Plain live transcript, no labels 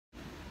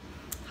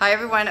Hi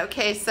everyone.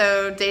 Okay,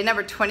 so day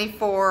number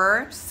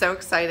 24, so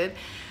excited.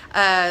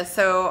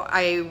 So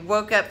I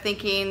woke up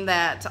thinking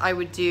that I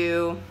would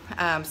do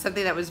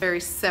something that was very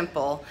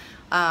simple.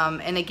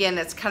 And again,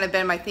 that's kind of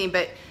been my theme,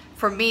 but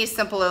for me,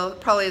 simple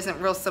probably isn't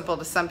real simple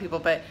to some people,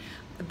 but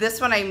this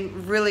one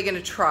I'm really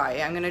gonna try.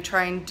 I'm gonna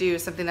try and do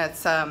something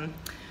that's not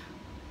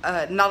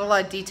a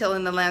lot of detail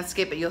in the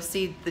landscape, but you'll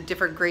see the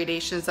different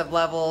gradations of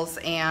levels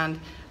and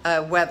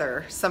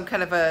weather, some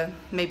kind of a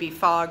maybe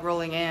fog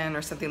rolling in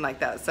or something like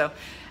that. So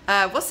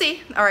we'll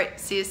see. All right,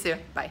 see you soon.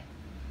 Bye.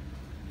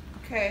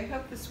 Okay,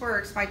 hope this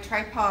works. My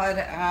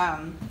tripod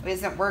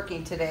isn't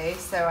working today,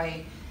 so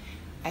I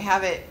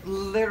have it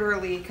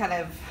literally kind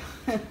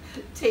of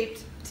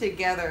taped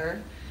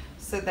together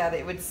so that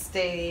it would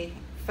stay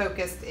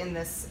focused in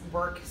this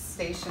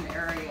workstation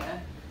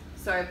area.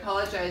 So I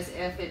apologize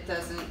if it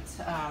doesn't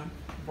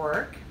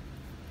work,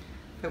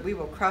 but we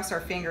will cross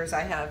our fingers.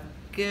 I have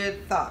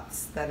good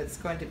thoughts that it's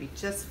going to be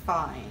just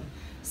fine.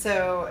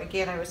 So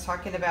again, I was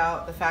talking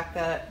about the fact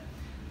that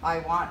I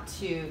want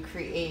to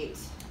create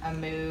a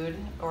mood,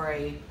 or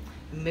a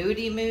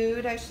moody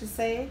mood, I should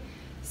say.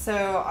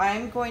 So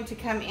I'm going to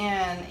come in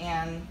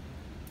and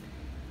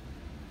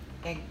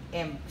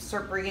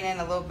start bringing in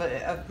a little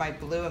bit of my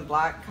blue and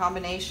black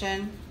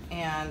combination,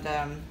 and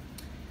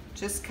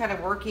just kind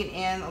of working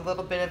in a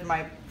little bit of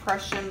my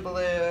Prussian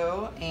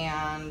blue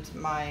and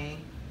my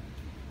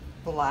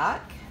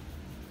black.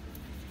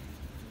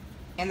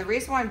 And the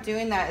reason why I'm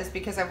doing that is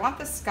because I want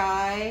the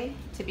sky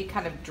to be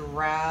kind of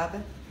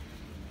drab,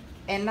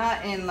 and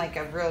not in like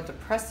a real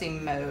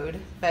depressing mode,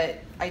 but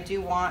I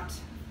do want,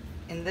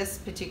 in this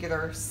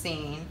particular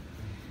scene,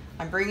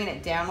 I'm bringing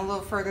it down a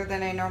little further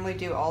than I normally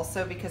do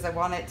also, because I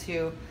want it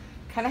to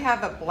kind of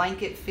have a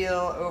blanket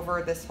feel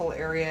over this whole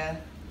area,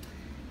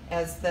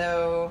 as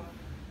though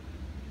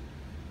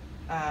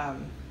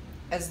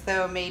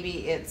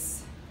maybe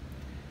it's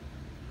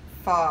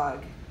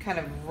fog kind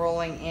of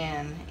rolling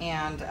in.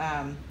 And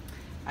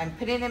I'm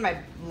putting in my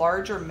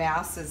larger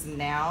masses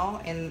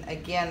now, and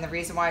again, the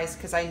reason why is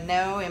because I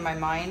know in my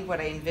mind what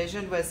I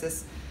envisioned was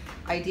this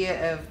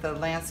idea of the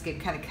landscape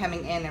kind of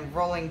coming in and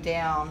rolling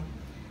down,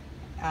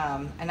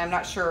 and I'm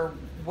not sure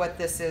what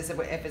this is,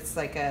 if it's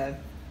like a,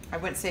 I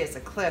wouldn't say it's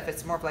a cliff,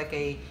 it's more of like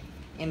a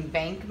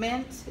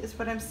embankment is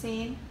what I'm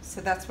seeing.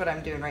 So that's what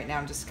I'm doing right now.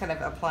 I'm just kind of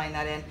applying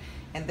that in,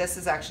 and this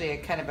is actually a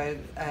kind of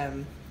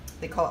a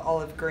they call it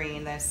olive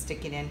green that's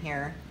sticking in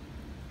here.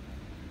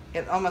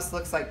 It almost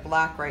looks like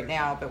black right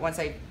now, but once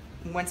I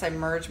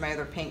merge my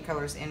other paint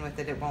colors in with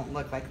it, it won't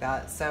look like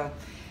that. So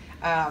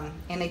and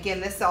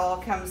again, this all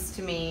comes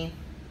to me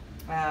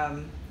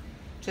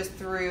just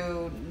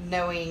through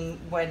knowing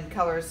when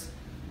colors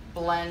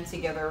blend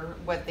together,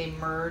 what they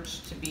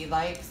merge to be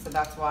like. So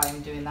that's why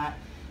I'm doing that.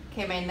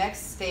 Okay, my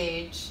next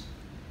stage,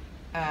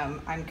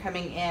 I'm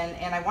coming in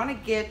and I want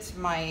to get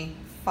my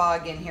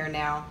fog in here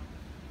now.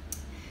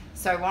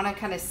 So I want to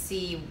kind of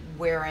see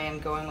where I am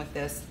going with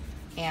this.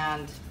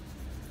 And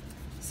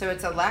so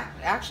it's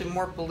actually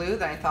more blue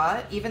than I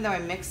thought, even though I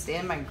mixed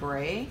in my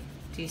gray.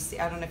 Do you see?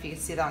 I don't know if you can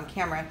see that on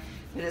camera,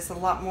 but it's a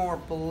lot more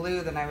blue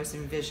than I was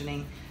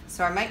envisioning.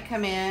 So I might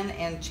come in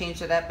and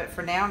change it up, but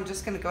for now I'm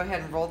just going to go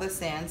ahead and roll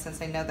this in,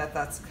 since I know that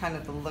that's kind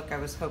of the look I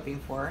was hoping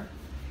for.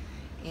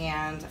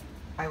 And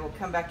I will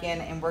come back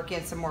in and work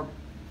in some more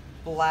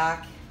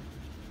black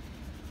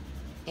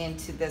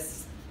into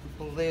this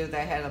blue that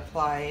I had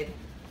applied.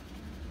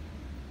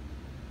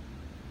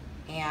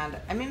 And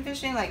I'm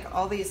envisioning like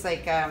all these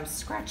like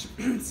scratch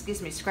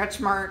scratch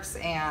marks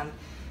and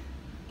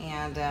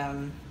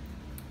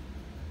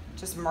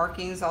just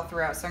markings all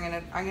throughout. So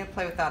I'm gonna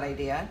play with that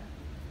idea,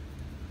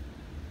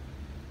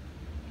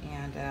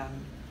 and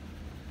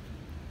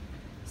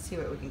see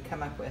what we can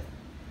come up with.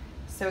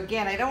 So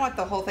again, I don't want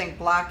the whole thing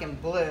black and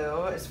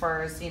blue as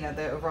far as, you know,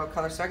 the overall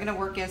color. So I'm gonna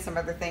work in some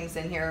other things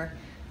in here.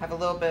 I have a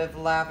little bit of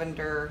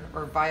lavender,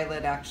 or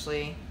violet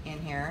actually, in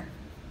here.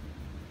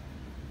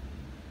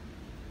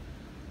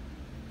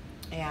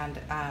 And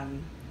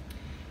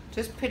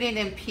just putting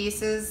in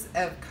pieces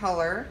of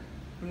color.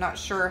 I'm not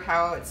sure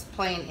how it's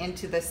playing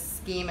into the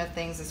scheme of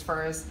things, as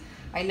far as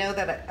I know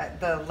that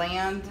the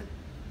land,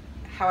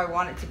 how I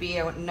want it to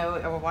be, I know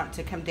I want it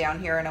to come down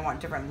here, and I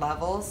want different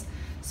levels.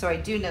 So I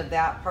do know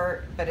that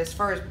part, but as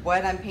far as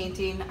what I'm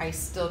painting, I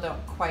still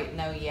don't quite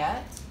know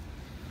yet.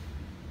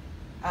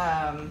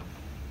 And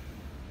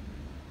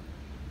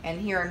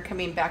here I'm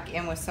coming back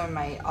in with some of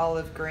my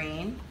olive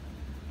green,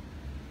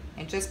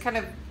 and just kind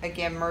of,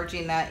 again,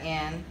 merging that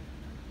in.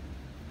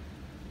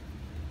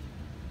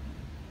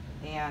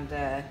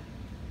 And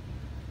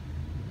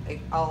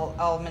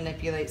I'll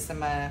manipulate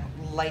some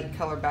light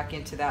color back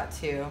into that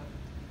too.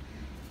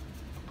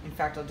 In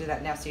fact, I'll do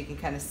that now so you can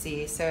kind of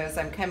see. So as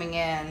I'm coming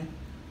in,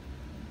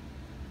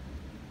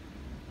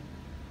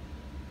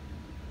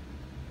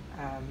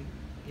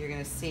 you're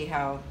going to see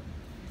how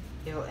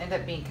it'll end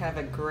up being kind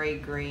of a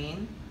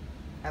gray-green.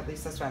 At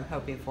least that's what I'm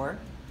hoping for.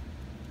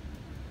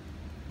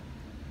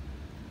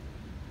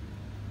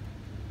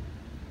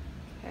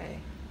 Okay,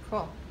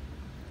 cool.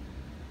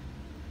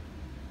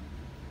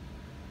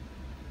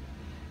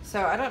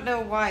 So I don't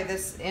know why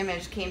this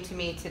image came to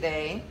me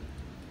today.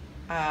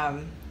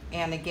 And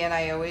again,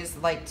 I always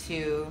like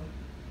to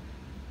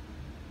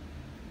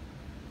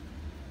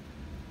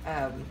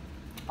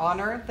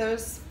honor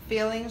those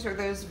feelings or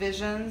those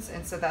visions,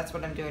 and so that's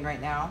what I'm doing right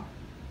now.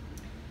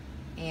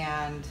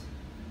 And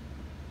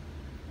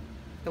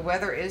the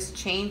weather is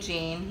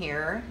changing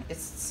here.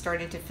 It's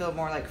starting to feel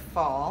more like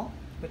fall,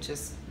 which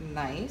is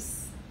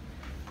nice.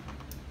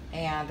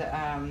 And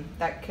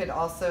that could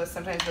also,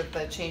 sometimes with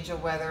the change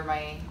of weather,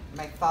 my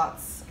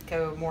thoughts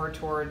go more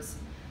towards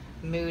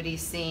moody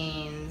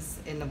scenes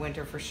in the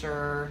winter for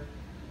sure.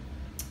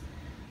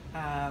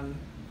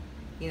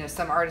 You know,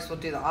 some artists will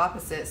do the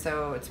opposite.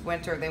 So it's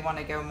winter, they want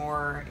to go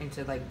more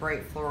into like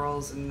bright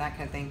florals and that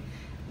kind of thing.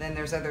 Then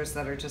there's others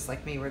that are just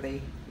like me where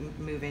they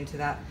move into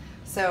that.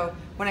 So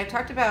when I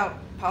talked about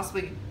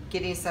possibly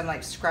getting some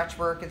like scratch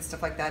work and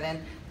stuff like that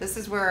in, this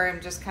is where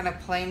I'm just kind of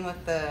playing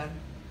with the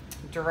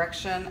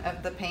direction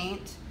of the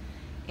paint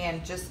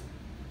and just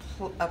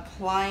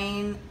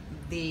applying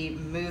the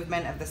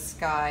movement of the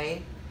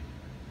sky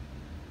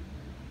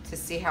to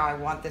see how I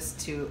want this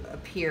to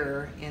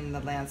appear in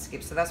the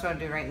landscape. So that's what I'm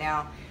doing right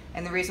now.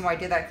 And the reason why I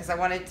did that, because I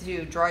wanted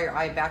to draw your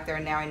eye back there,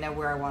 and now I know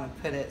where I want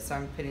to put it, so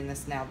I'm putting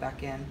this now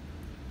back in.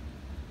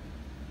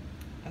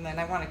 And then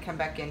I want to come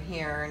back in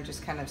here and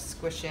just kind of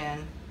squish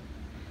in.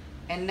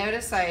 And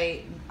notice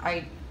what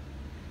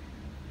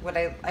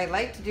I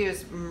like to do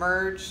is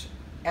merge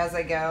as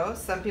I go.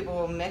 Some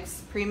people will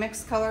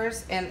pre-mix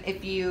colors, and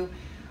if you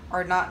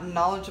are not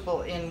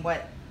knowledgeable in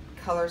what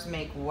colors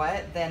make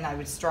what, then I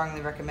would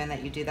strongly recommend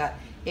that you do that.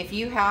 If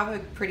you have a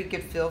pretty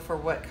good feel for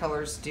what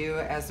colors do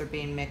as they're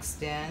being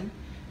mixed in,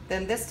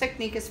 then this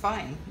technique is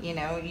fine. You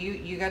know,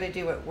 you got to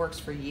do what works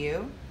for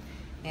you,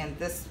 and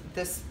this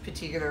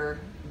particular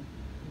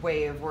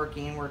way of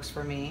working works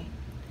for me.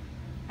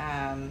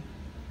 And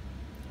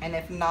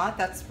if not,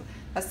 that's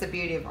the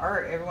beauty of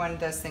art. Everyone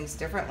does things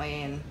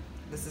differently, and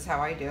this is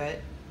how I do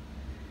it.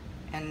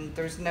 And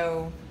there's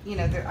no, you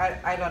know,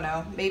 I don't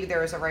know, maybe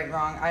there is a right and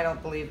wrong. I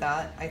don't believe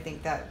that. I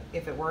think that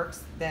if it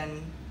works,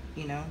 then,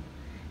 you know,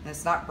 and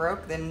it's not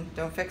broke, then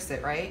don't fix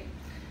it, right?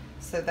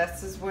 So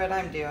this is what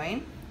I'm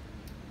doing.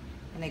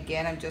 And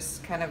again, I'm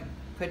just kind of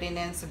putting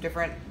in some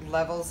different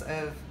levels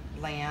of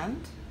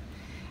land.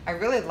 I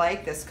really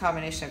like this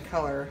combination of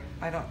color.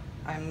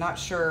 I'm not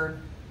sure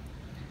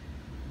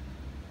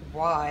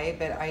why,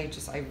 but I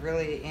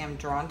really am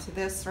drawn to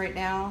this right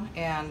now.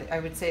 And I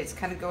would say it's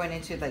kind of going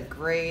into like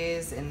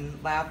grays and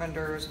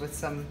lavenders with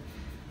some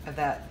of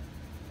that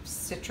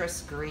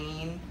citrus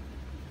green.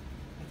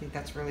 I think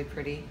that's really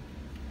pretty.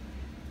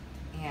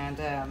 And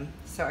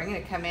so I'm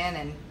going to come in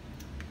and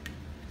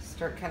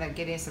start kind of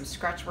getting some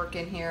scratch work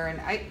in here.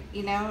 And I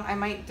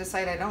might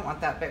decide I don't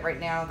want that, but right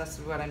now this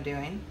is what I'm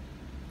doing.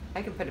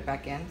 I can put it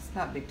back in, it's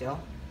not a big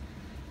deal.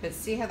 But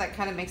see how that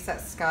kind of makes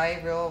that sky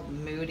real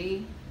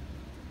moody?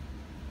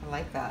 I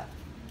like that.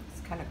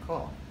 It's kind of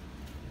cool.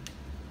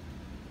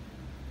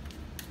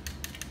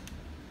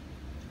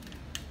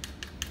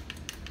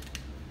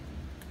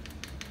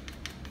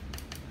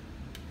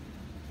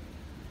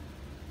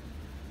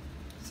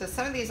 So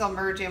some of these I'll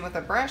merge in with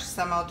a brush,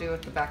 some I'll do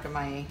with the back of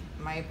my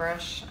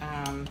brush.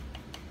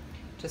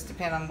 Just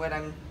depend on what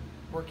I'm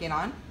working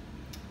on.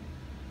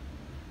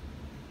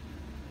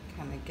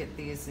 Kind of get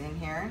these in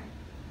here.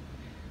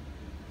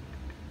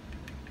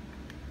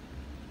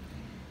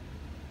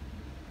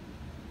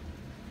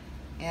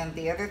 And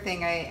the other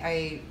thing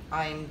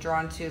I'm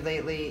drawn to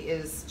lately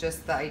is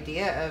just the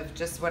idea of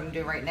just what I'm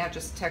doing right now,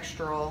 just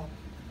textural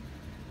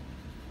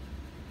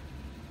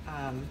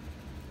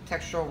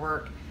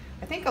work.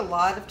 I think a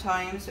lot of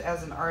times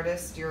as an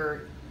artist,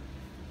 you're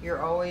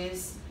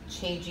always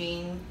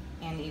changing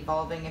and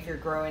evolving if you're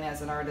growing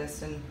as an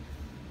artist. And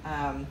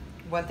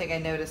one thing I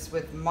noticed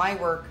with my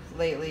work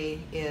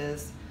lately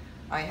is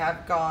I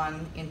have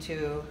gone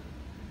into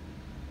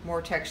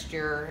more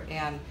texture,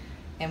 and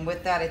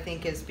with that, I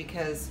think is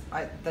because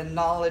the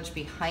knowledge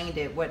behind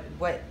it,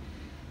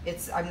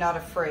 I'm not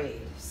afraid.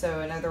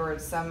 So in other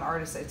words, some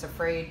artists, it's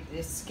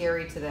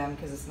scary to them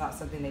because it's not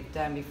something they've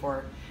done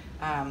before.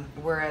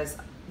 Whereas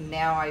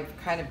now I've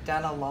kind of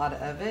done a lot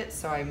of it,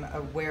 so I'm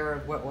aware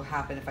of what will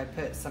happen if I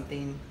put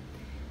something,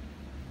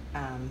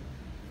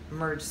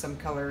 merge some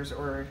colors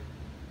or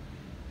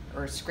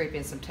scrape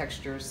in some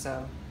textures.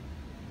 So,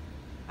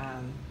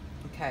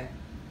 okay.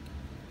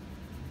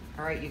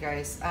 All right, you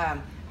guys.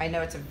 I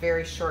know it's a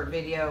very short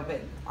video, but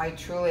I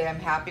truly am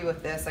happy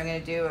with this. I'm going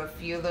to do a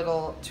few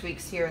little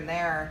tweaks here and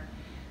there,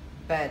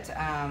 but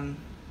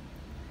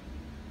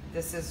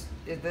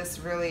this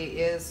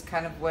really is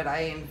kind of what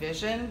I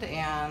envisioned.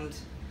 And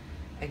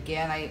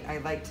again,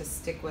 I like to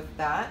stick with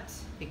that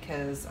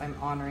because I'm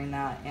honoring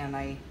that, and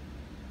I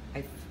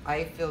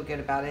feel good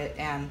about it.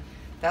 And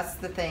that's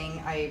the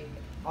thing. I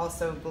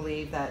also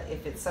believe that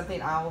if it's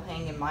something I will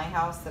hang in my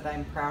house that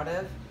I'm proud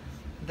of,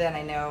 then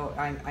I know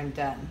I'm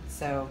done.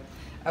 So,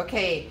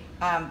 okay,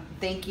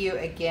 thank you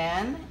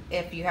again.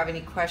 If you have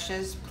any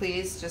questions,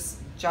 please just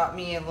jot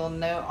me a little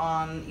note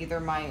on either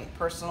my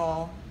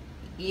personal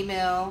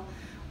email,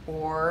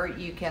 or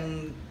you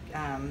can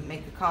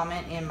make a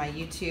comment in my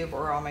YouTube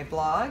or on my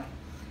blog.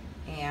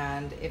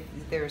 And if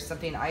there's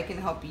something I can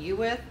help you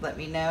with, let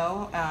me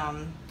know.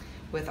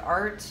 With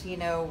art, you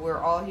know, we're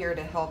all here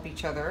to help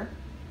each other.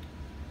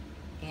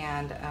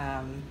 And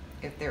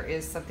if there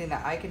is something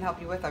that I can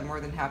help you with, I'm more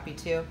than happy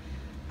to.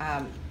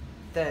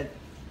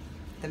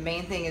 The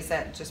main thing is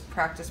that just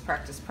practice,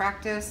 practice,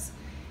 practice,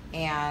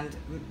 and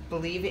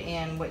believe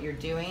in what you're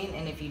doing.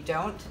 And if you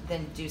don't,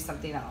 then do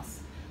something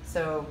else.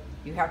 So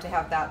you have to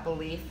have that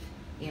belief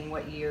in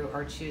what you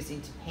are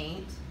choosing to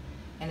paint.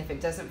 And if it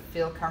doesn't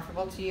feel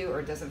comfortable to you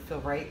or doesn't feel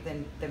right,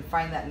 then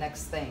find that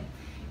next thing.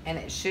 And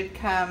it should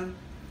come,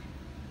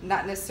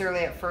 not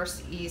necessarily at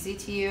first easy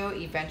to you,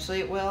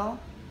 eventually it will.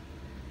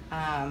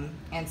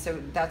 And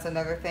so that's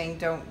another thing.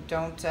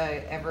 Don't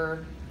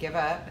ever give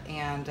up,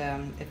 and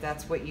if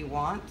that's what you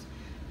want.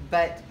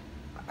 But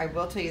I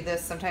will tell you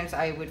this, sometimes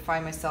I would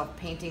find myself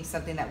painting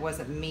something that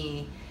wasn't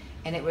me,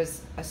 and it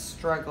was a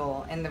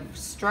struggle, and the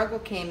struggle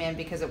came in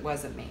because it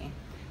wasn't me.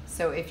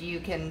 So if you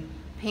can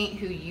paint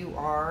who you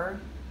are,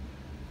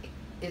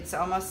 it's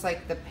almost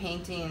like the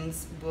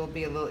paintings will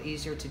be a little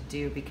easier to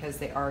do because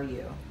they are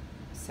you.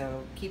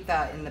 So keep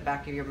that in the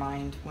back of your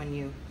mind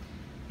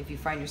if you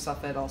find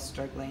yourself at all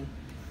struggling.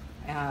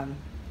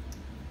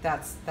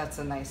 That's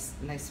a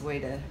nice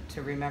way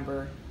to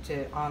remember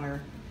to honor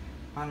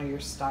your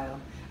style.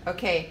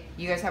 Okay,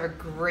 you guys have a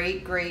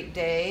great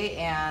day,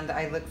 and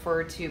I look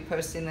forward to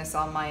posting this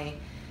on my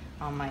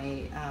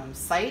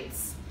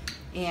sites.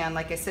 And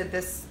like I said,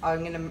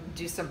 I'm gonna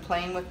do some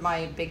playing with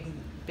my big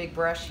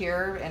brush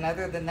here, and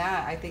other than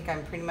that, I think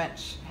I'm pretty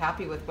much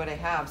happy with what I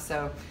have.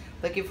 So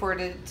looking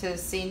forward to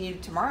seeing you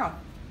tomorrow.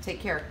 Take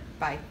care.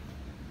 Bye.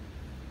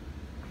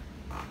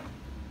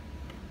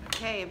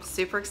 Okay, I'm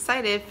super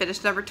excited.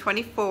 Finished number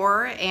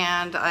 24,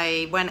 and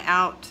I went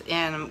out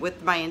and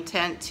with my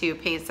intent to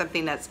paint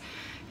something that's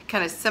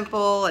kind of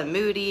simple and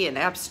moody and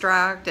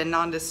abstract and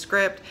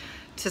nondescript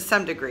to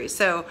some degree.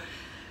 So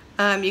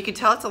you can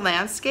tell it's a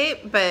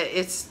landscape, but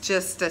it's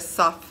just a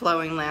soft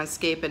flowing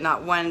landscape and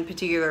not one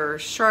particular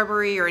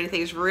shrubbery or anything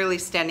is really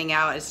standing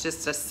out. It's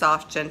just a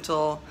soft,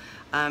 gentle,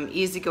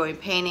 easygoing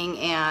painting,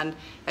 and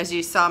as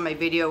you saw, my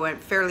video went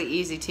fairly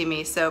easy to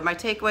me. So my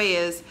takeaway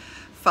is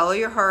follow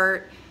your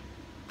heart,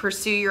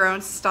 pursue your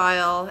own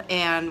style,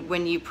 and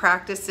when you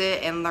practice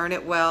it and learn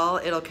it well,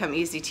 it'll come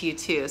easy to you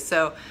too.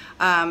 So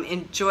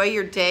enjoy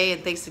your day,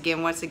 and thanks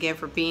again once again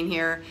for being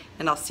here,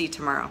 and I'll see you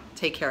tomorrow.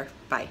 Take care.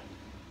 Bye.